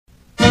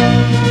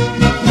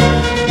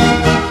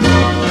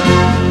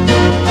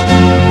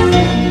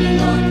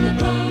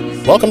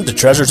Welcome to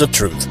Treasures of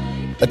Truth,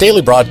 a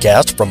daily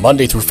broadcast from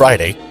Monday through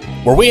Friday,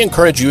 where we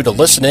encourage you to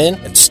listen in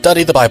and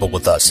study the Bible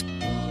with us.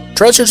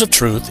 Treasures of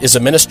Truth is a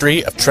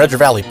ministry of Treasure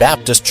Valley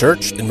Baptist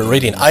Church in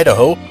Meridian,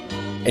 Idaho,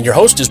 and your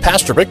host is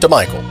Pastor Rick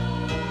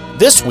DeMichael.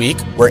 This week,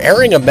 we're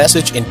airing a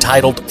message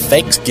entitled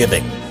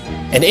Thanksgiving,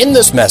 and in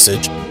this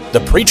message, the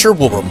preacher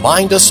will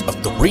remind us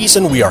of the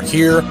reason we are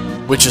here,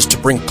 which is to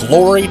bring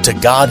glory to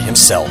God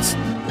Himself.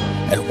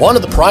 And one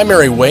of the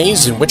primary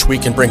ways in which we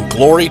can bring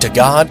glory to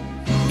God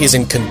is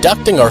in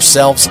conducting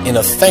ourselves in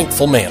a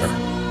thankful manner.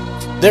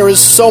 There is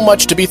so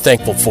much to be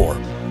thankful for,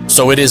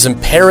 so it is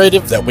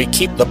imperative that we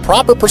keep the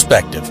proper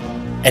perspective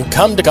and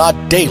come to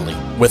God daily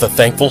with a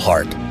thankful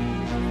heart.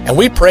 And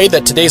we pray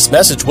that today's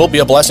message will be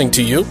a blessing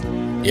to you.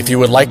 If you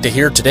would like to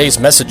hear today's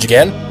message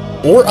again,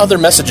 or other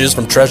messages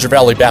from Treasure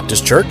Valley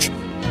Baptist Church,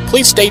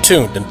 please stay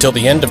tuned until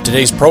the end of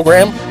today's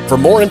program for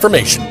more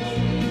information.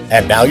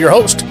 And now your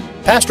host,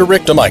 Pastor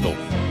Rick DeMichael.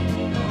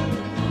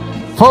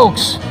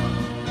 Folks,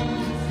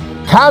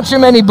 count your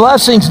many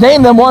blessings,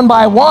 name them one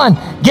by one,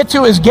 get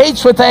to His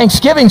gates with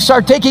thanksgiving,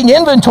 start taking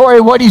inventory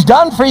of what He's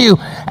done for you,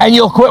 and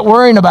you'll quit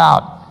worrying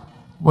about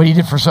what He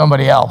did for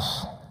somebody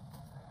else.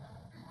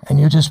 And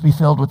you'll just be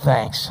filled with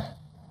thanks.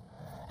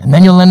 And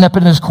then you'll end up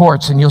in His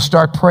courts and you'll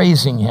start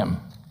praising Him.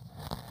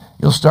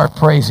 You'll start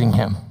praising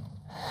Him.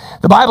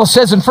 The Bible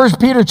says in 1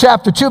 Peter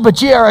chapter 2, "But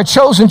ye are a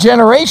chosen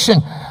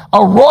generation,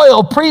 a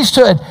royal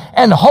priesthood,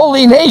 and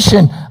holy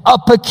nation, a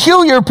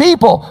peculiar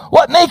people."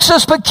 What makes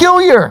us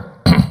peculiar?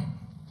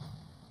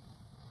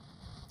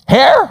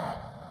 Hair?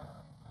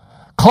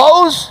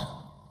 Clothes?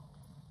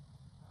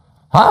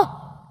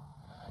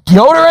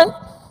 Deodorant?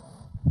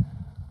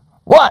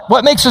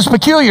 What makes us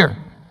peculiar?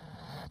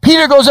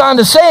 Peter goes on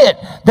to say it,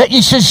 that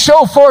you should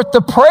show forth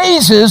the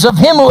praises of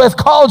Him who hath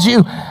called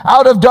you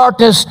out of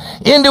darkness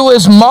into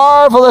His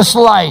marvelous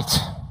light,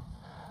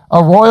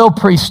 a royal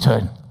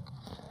priesthood.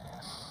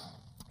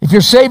 If you're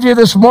saved here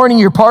this morning,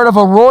 you're part of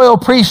a royal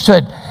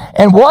priesthood.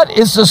 And what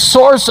is the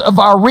source of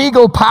our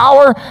regal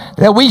power?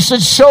 That we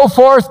should show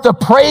forth the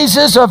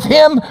praises of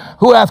Him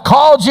who hath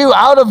called you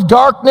out of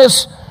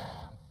darkness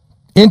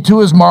into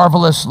His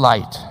marvelous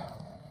light.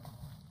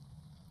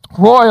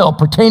 Royal,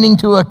 pertaining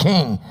to a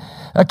king.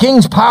 A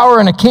king's power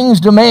and a king's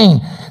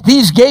domain.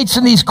 These gates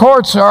and these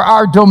courts are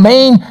our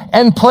domain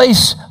and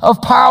place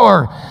of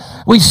power.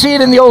 We see it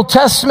in the Old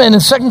Testament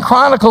in 2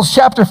 Chronicles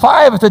chapter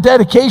 5 at the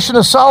dedication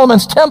of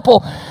Solomon's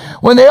temple.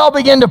 When they all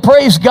began to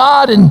praise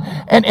God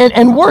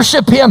and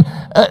worship Him,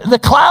 the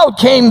cloud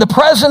came, the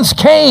presence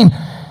came,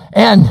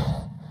 and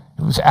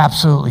it was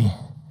absolutely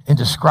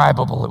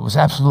indescribable. It was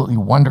absolutely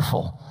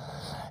wonderful.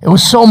 It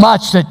was so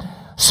much that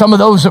some of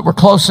those that were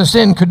closest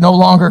in could no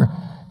longer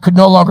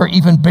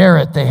even bear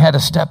it. They had to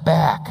step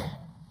back.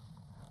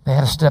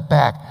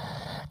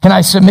 Can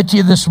I submit to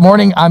you this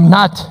morning? I'm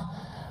not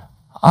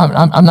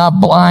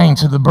blind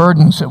to the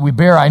burdens that we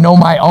bear. I know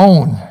my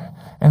own.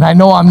 And I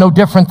know I'm no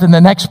different than the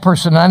next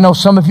person. I know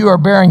some of you are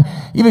bearing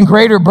even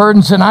greater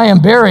burdens than I am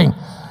bearing.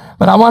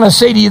 But I want to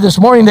say to you this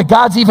morning that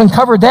God's even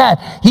covered that.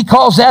 He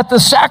calls that the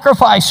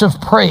sacrifice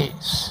of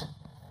praise.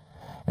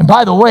 And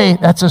by the way,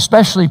 that's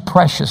especially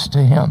precious to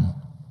Him.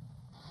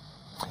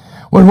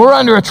 When we're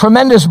under a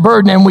tremendous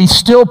burden and we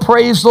still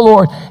praise the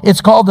Lord,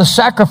 it's called the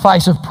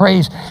sacrifice of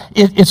praise.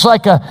 It's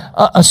like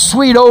a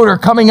sweet odor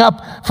coming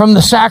up from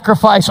the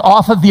sacrifice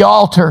off of the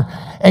altar,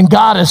 and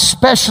God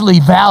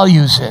especially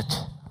values it.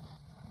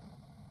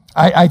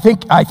 I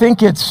think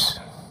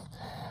it's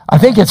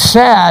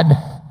sad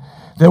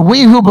that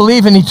we who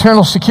believe in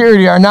eternal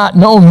security are not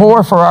known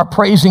more for our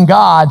praising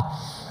God,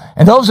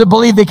 and those that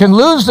believe they can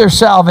lose their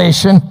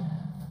salvation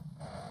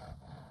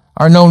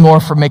are known more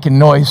for making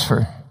noise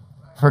for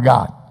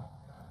God.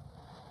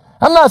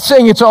 I'm not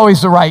saying it's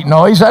always the right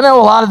noise. I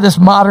know a lot of this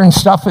modern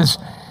stuff is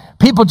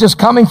people just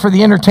coming for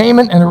the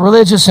entertainment and the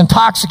religious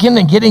intoxicant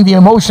and getting the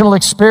emotional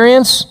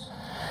experience.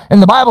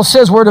 And the Bible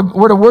says we're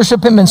to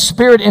worship Him in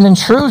spirit and in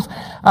truth.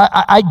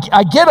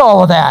 I get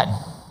all of that.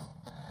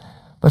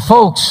 But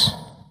folks,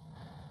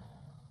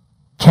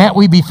 can't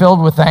we be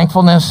filled with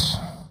thankfulness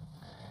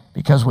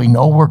because we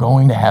know we're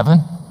going to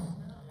heaven?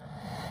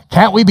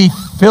 Can't we be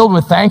filled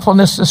with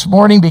thankfulness this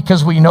morning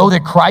because we know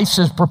that Christ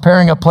is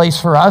preparing a place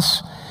for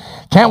us?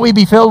 Can't we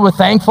be filled with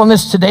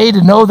thankfulness today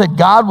to know that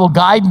God will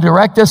guide and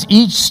direct us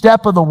each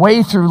step of the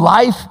way through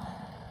life?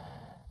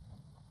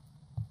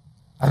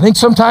 I think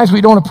sometimes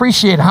we don't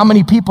appreciate how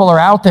many people are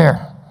out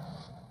there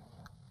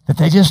that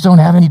they just don't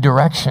have any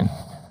direction.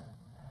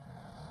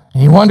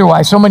 And you wonder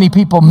why so many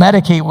people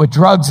medicate with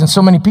drugs and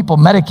so many people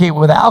medicate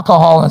with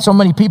alcohol and so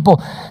many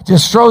people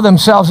just throw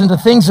themselves into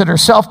things that are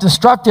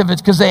self-destructive.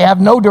 It's because they have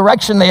no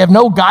direction, they have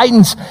no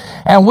guidance.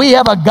 And we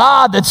have a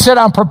God that said,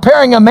 "I'm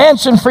preparing a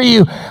mansion for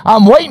you.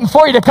 I'm waiting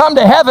for you to come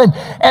to heaven,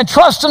 and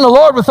trust in the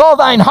Lord with all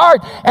thine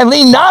heart and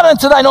lean not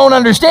unto thine own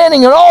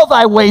understanding. In all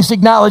thy ways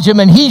acknowledge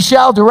Him, and He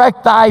shall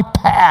direct thy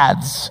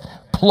paths."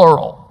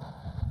 Plural.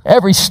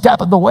 Every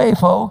step of the way,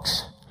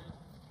 folks.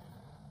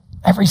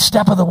 Every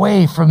step of the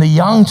way, from the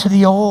young to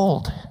the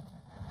old.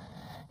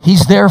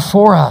 He's there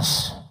for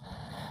us.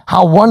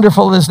 How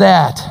wonderful is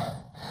that?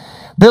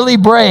 Billy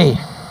Bray.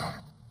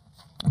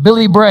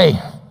 Billy Bray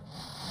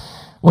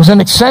was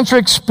an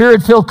eccentric,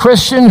 spirit-filled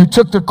Christian who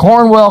took the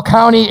Cornwall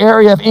County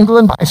area of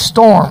England by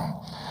storm.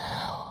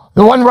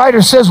 The one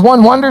writer says,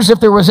 one wonders if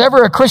there was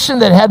ever a Christian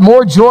that had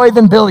more joy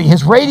than Billy.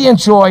 His radiant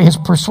joy, his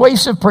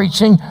persuasive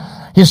preaching,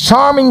 his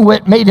charming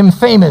wit made him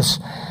famous.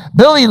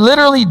 Billy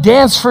literally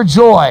danced for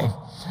joy.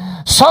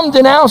 Some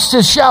denounced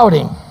his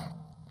shouting.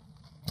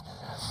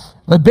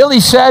 But Billy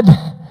said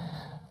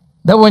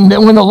that when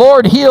the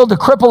Lord healed the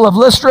cripple of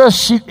Lystra,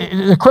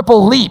 the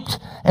cripple leaped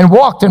and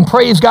walked and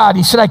praised God.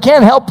 He said, I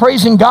can't help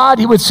praising God.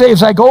 He would say,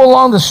 as I go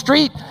along the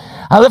street,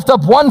 I lift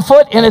up one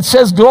foot and it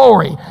says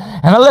glory.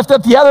 And I lift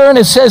up the other and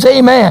it says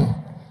amen.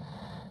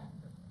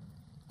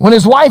 When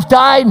his wife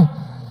died,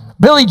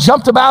 Billy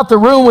jumped about the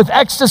room with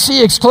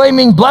ecstasy,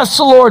 exclaiming, bless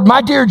the Lord,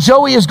 my dear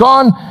Joey has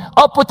gone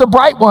up with the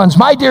bright ones.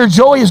 My dear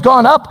Joey has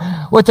gone up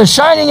with the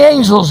shining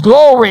angels.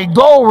 Glory,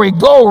 glory,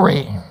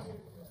 glory.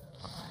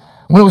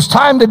 When it was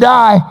time to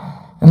die,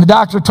 and the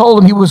doctor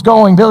told him he was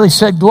going, Billy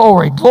said,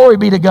 glory, glory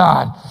be to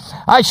God.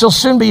 I shall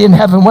soon be in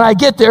heaven. When I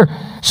get there,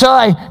 shall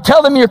I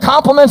tell them your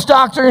compliments,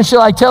 doctor, and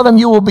shall I tell them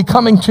you will be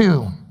coming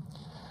too?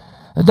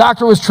 The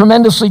doctor was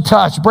tremendously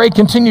touched. Bray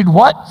continued,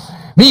 what?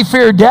 Me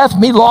fear death,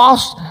 me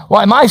lost?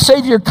 Why, my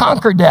Savior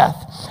conquered death.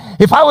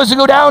 If I was to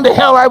go down to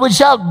hell, I would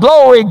shout,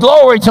 glory,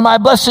 glory to my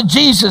blessed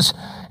Jesus,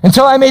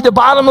 until I made the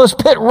bottomless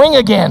pit ring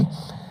again.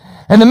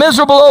 And the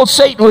miserable old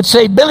Satan would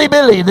say, Billy,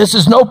 Billy, this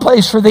is no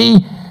place for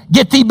thee.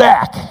 Get thee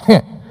back.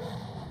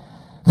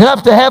 Then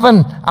up to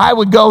heaven I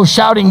would go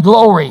shouting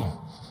glory.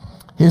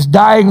 His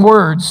dying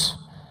words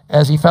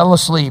as he fell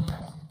asleep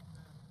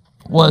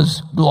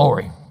was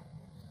glory.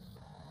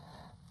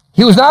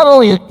 He was not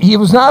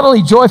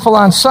only joyful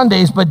on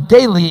Sundays, but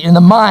daily in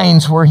the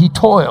mines where he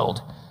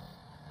toiled.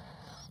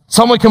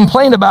 Some would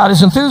complain about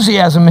his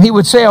enthusiasm, and he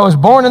would say, I was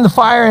born in the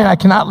fire and I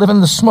cannot live in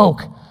the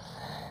smoke.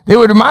 They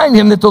would remind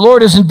him that the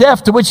Lord isn't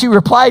deaf, to which he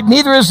replied,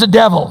 neither is the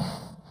devil.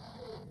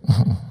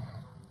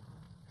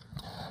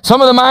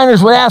 Some of the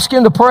miners would ask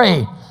him to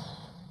pray,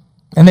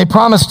 and they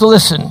promised to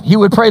listen. He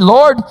would pray,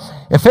 Lord,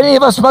 if any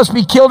of us must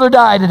be killed or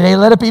die today,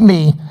 let it be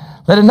me.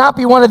 Let it not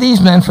be one of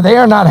these men, for they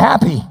are not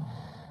happy.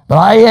 But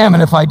I am,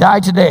 and if I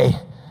die today,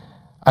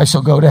 I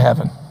shall go to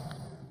heaven.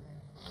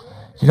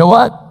 You know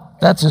what?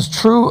 That's as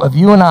true of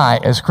you and I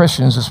as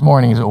Christians this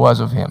morning as it was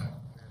of him.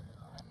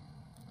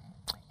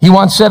 He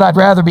once said, I'd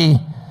rather be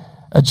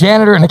a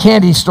janitor in a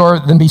candy store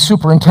than be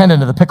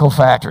superintendent of the pickle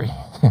factory.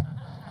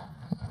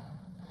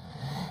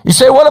 You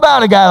say, what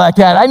about a guy like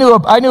that? I knew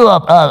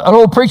an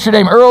old preacher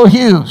named Earl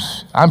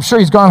Hughes. I'm sure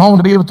he's gone home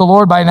to be with the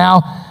Lord by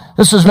now.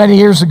 This was many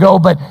years ago,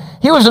 but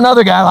he was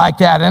another guy like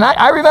that. And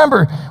I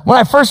remember when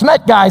I first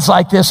met guys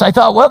like this, I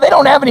thought, well, they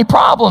don't have any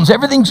problems.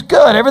 Everything's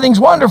good.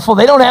 Everything's wonderful.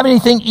 They don't have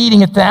anything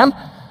eating at them.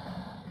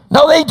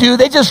 No, they do.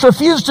 They just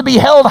refuse to be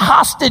held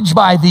hostage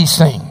by these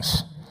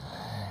things.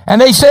 And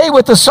they say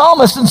with the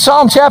psalmist in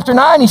Psalm chapter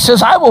 9, he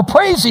says, I will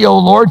praise thee, O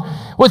Lord,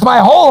 with my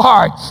whole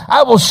heart.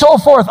 I will show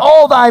forth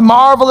all thy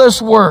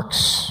marvelous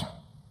works.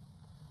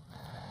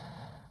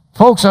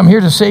 Folks, I'm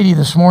here to say to you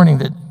this morning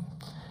that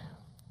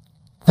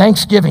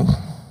thanksgiving,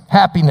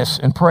 happiness,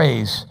 and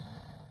praise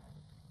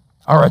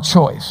are a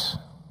choice.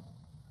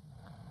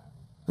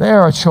 They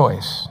are a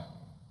choice.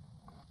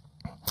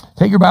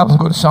 Take your Bibles and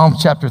go to Psalm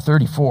chapter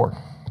 34.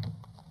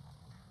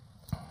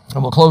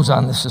 And we'll close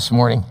on this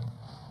morning.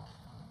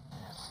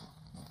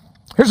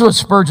 Here's what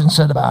Spurgeon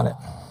said about it.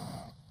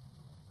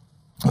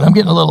 And I'm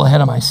getting a little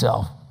ahead of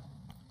myself.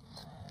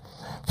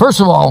 First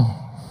of all,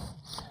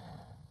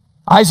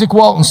 Isaac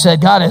Walton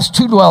said, God has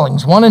two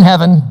dwellings, one in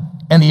heaven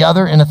and the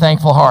other in a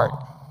thankful heart.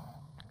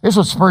 Here's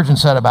what Spurgeon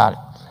said about it.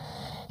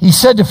 He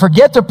said, to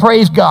forget to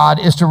praise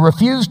God is to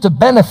refuse to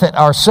benefit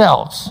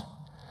ourselves.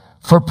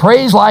 For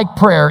praise, like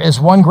prayer, is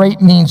one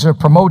great means of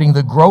promoting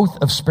the growth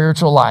of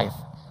spiritual life.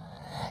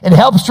 It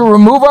helps to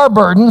remove our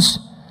burdens,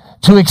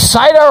 to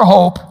excite our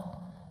hope,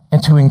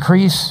 and to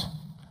increase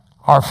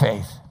our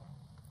faith.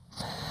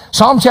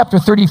 Psalm chapter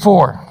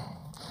 34.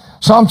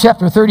 Psalm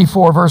chapter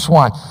 34, verse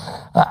 1.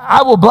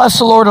 I will bless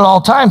the Lord at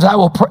all times.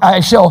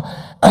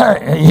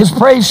 His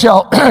praise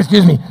shall,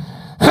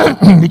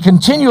 be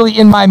continually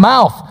in my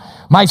mouth.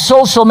 My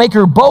soul shall make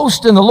her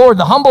boast in the Lord.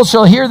 The humble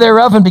shall hear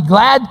thereof and be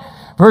glad.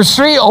 Verse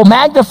 3, oh,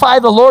 magnify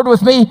the Lord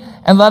with me,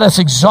 and let us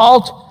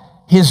exalt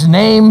his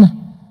name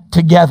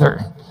together.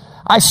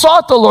 I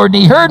sought the Lord,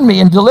 and he heard me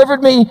and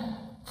delivered me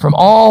from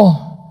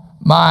all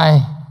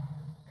my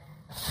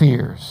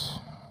fears.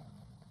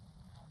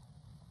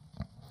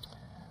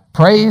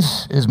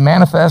 Praise is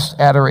manifest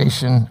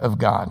adoration of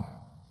God.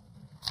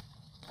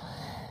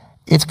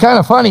 It's kind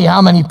of funny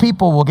how many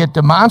people will get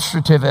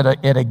demonstrative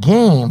at a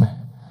game,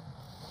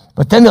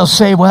 but then they'll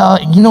say, well,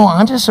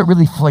 I'm just a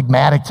really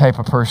phlegmatic type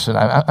of person.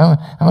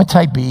 I'm a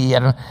type B.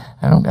 I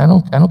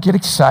don't get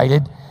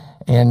excited.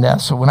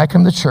 And so when I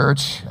come to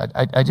church,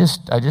 I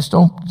just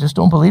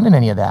don't believe in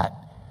any of that.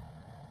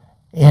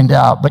 And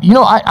but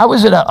I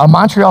was at a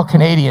Montreal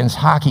Canadiens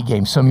hockey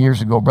game some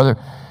years ago. Brother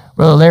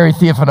Larry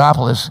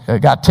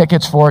Theophanopoulos got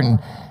tickets for it,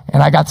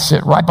 And I got to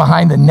sit right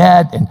behind the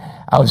net, and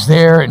I was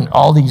there, and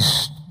all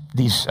these,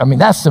 I mean,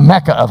 that's the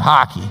mecca of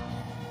hockey.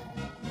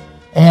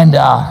 And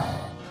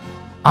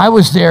I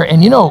was there,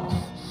 and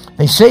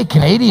they say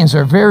Canadians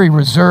are very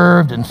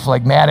reserved and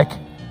phlegmatic.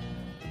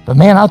 But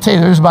man, I'll tell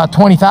you, there's about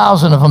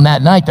 20,000 of them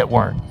that night that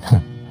weren't.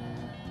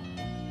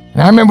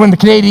 And I remember when the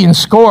Canadians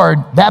scored,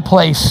 that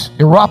place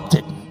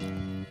erupted.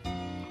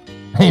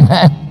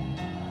 Amen.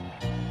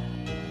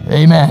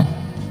 Amen.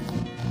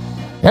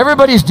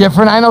 Everybody's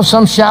different. I know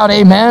some shout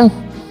amen.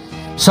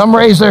 Some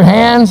raise their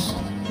hands.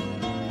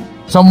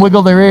 Some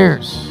wiggle their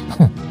ears.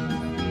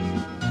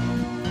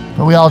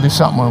 But we all do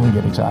something when we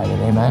get excited.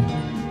 Amen.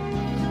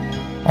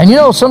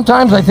 And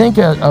sometimes I think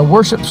a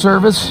worship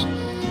service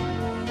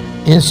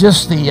is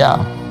just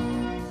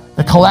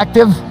the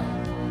collective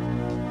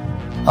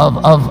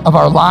of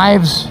our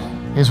lives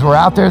as we're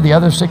out there the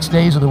other 6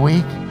 days of the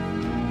week.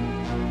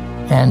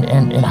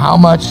 And how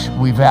much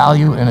we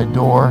value and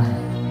adore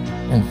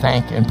and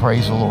thank and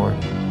praise the Lord.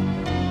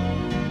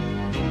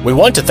 We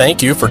want to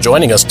thank you for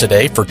joining us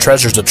today for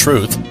Treasures of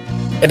Truth,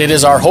 and it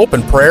is our hope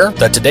and prayer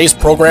that today's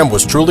program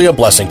was truly a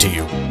blessing to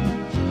you.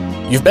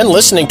 You've been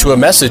listening to a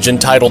message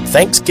entitled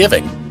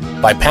Thanksgiving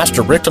by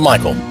Pastor Rick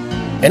DeMichael,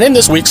 and in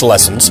this week's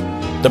lessons,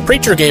 the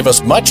preacher gave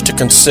us much to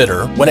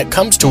consider when it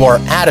comes to our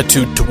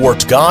attitude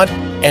towards God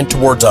and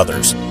towards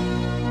others.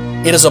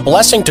 It is a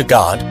blessing to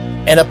God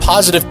and a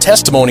positive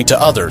testimony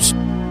to others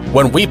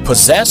when we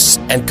possess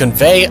and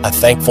convey a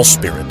thankful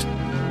spirit.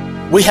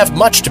 We have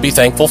much to be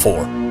thankful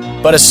for,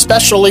 but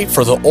especially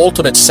for the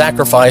ultimate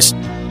sacrifice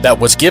that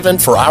was given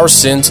for our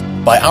sins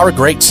by our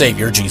great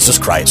Savior, Jesus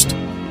Christ.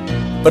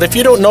 But if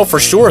you don't know for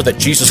sure that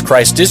Jesus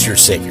Christ is your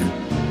Savior,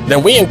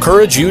 then we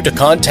encourage you to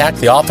contact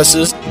the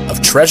offices of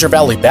Treasure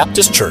Valley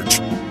Baptist Church,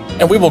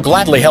 and we will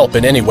gladly help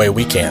in any way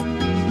we can.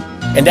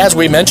 And as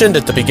we mentioned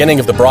at the beginning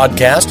of the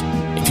broadcast,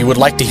 if you would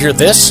like to hear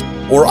this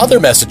or other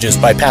messages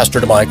by Pastor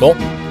DeMichael,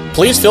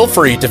 please feel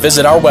free to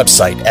visit our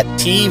website at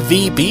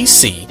tvbc.org.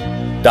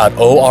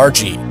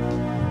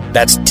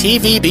 That's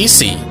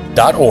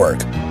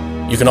tvbc.org.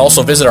 You can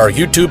also visit our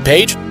YouTube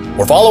page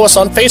or follow us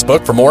on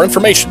Facebook for more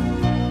information.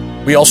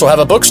 We also have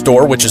a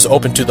bookstore which is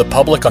open to the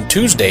public on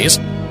Tuesdays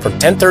from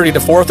 10:30 to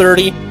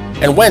 4:30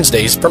 and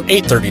Wednesdays from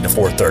 8:30 to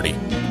 4:30.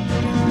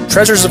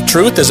 Treasures of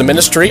Truth is a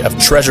ministry of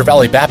Treasure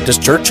Valley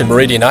Baptist Church in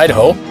Meridian,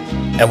 Idaho,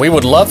 and we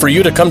would love for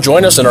you to come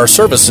join us in our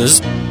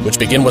services, which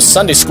begin with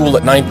Sunday school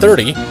at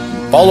 9:30,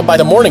 followed by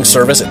the morning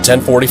service at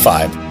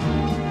 10:45.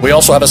 We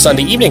also have a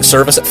Sunday evening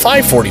service at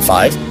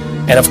 5:45,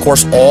 and of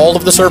course all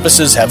of the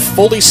services have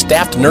fully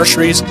staffed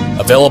nurseries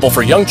available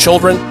for young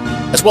children,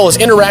 as well as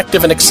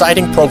interactive and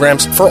exciting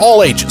programs for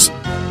all ages,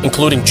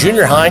 including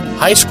junior high,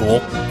 high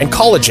school, and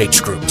college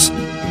age groups.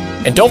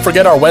 And don't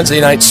forget our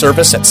Wednesday night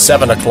service at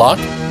 7 o'clock,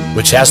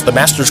 which has the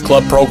Master's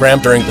Club program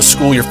during the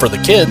school year for the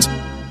kids,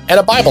 and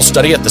a Bible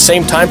study at the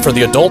same time for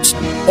the adults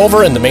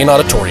over in the main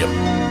auditorium.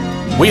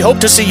 We hope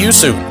to see you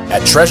soon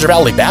at Treasure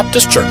Valley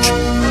Baptist Church,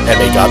 and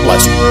may God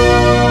bless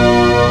you.